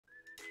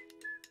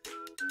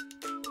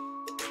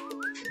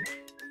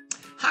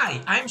Hi,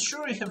 I'm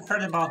sure you have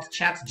heard about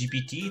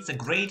ChatGPT. It's a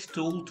great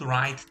tool to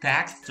write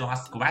text, to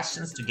ask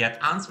questions, to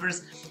get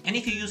answers. And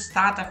if you use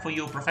Stata for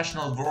your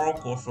professional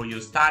work or for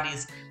your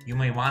studies, you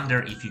may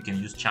wonder if you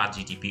can use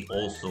ChatGPT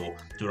also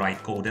to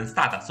write code in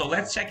Stata. So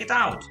let's check it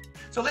out.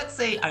 So let's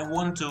say I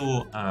want to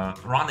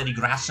run a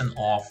regression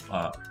of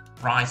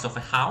price of a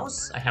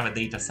house. I have a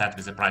data set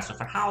with the price of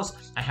a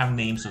house. I have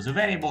names of the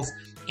variables,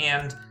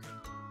 and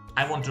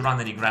I want to run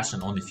a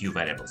regression on a few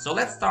variables. So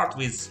let's start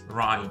with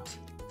write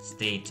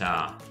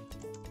Stata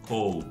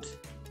code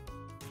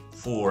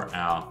for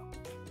a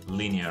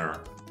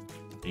linear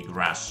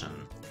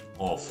regression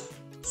of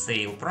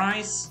sale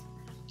price,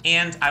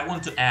 and I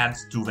want to add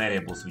two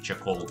variables which are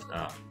called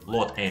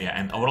lot area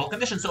and overall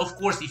condition. So of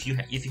course, if you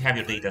have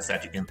your data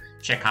set, you can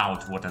check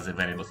out what are the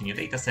variables in your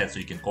data set, so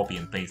you can copy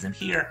and paste them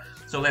here.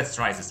 So let's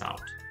try this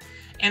out.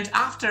 And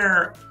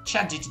after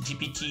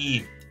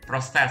ChatGPT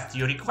processed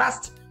your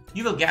request,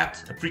 you will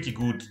get a pretty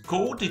good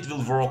code. It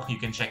will work, you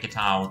can check it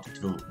out,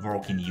 it will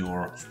work in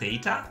your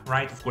Stata,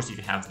 right? Of course, if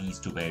you have these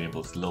two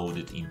variables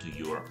loaded into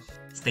your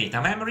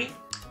Stata memory.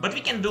 But we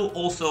can do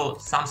also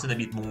something a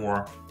bit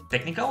more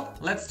technical.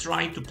 Let's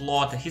try to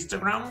plot a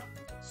histogram.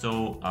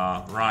 So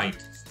write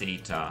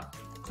Stata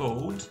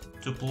code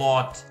to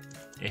plot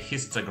a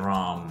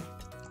histogram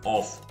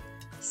of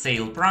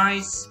sale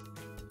price.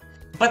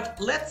 But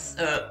let's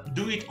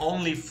do it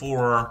only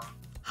for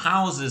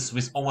houses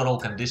with overall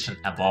condition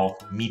above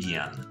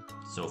median.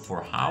 So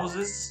for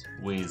houses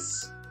with,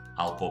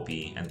 I'll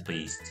copy and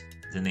paste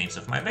the names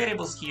of my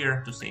variables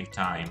here to save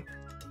time,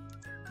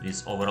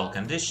 with overall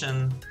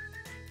condition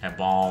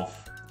above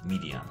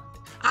median.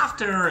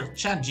 After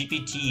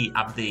ChatGPT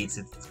updates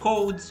its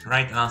code,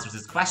 right, and answers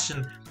this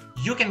question,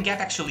 you can get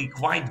actually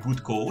quite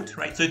good code,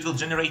 right? So it will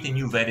generate a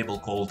new variable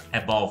called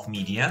above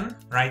median,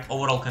 right?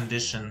 Overall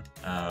condition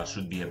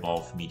should be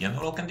above median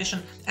overall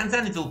condition. And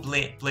then it will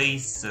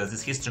place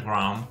this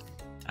histogram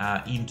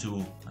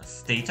into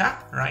Stata,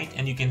 right?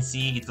 And you can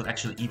see it will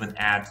actually even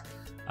add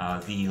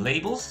the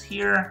labels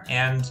here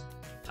and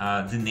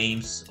the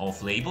names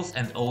of labels,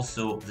 and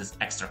also this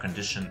extra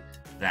condition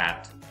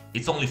that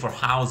it's only for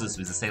houses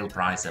with a sale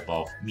price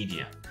above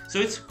median. So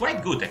it's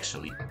quite good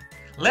actually.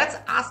 Let's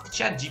ask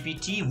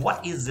ChatGPT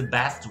what is the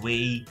best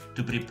way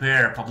to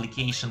prepare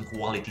publication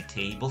quality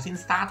tables in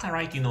Stata,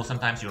 right? You know,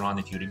 sometimes you run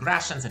a few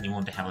regressions and you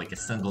want to have like a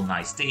single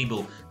nice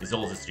table with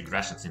all these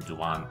regressions into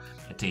one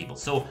table.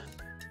 So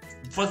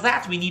for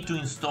that, we need to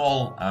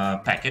install a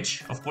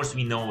package. Of course,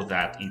 we know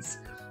that it's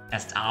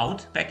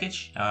out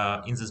package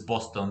in this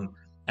Boston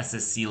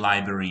SSC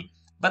library,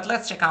 but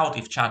let's check out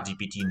if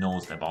ChatGPT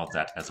knows about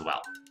that as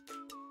well.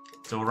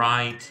 So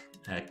write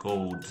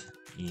code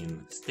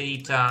in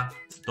Stata,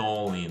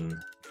 install in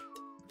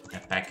a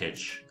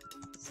package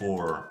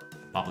for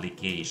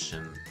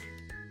publication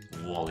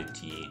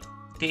quality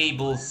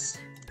tables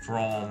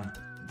from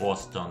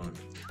Boston.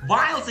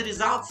 While the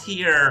results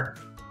here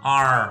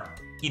are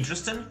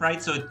interesting,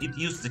 right? So it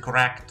used the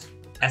correct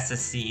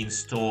SSC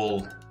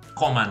install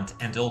command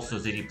and also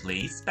the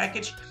replace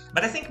package,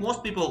 but I think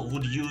most people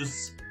would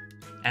use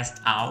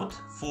out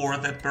for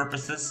that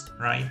purposes,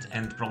 right?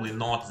 And probably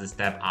not the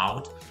step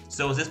out.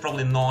 So this is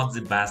probably not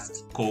the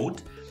best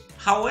code.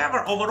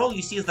 However, overall,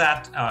 you see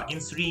that in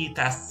 3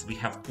 tests we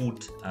have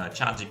put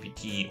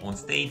ChatGPT on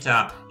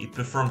Stata. It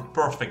performed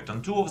perfect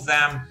on 2 of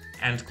them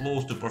and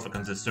close to perfect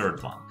on the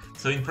 3rd one.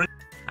 So in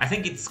principle, I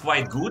think it's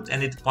quite good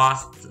and it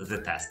passed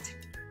the test.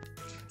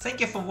 Thank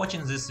you for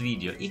watching this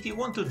video. If you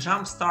want to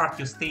jumpstart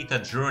your Stata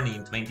journey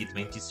in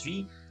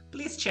 2023,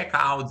 please check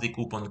out the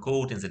coupon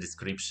code in the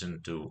description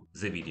to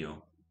the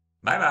video.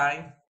 Bye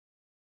bye!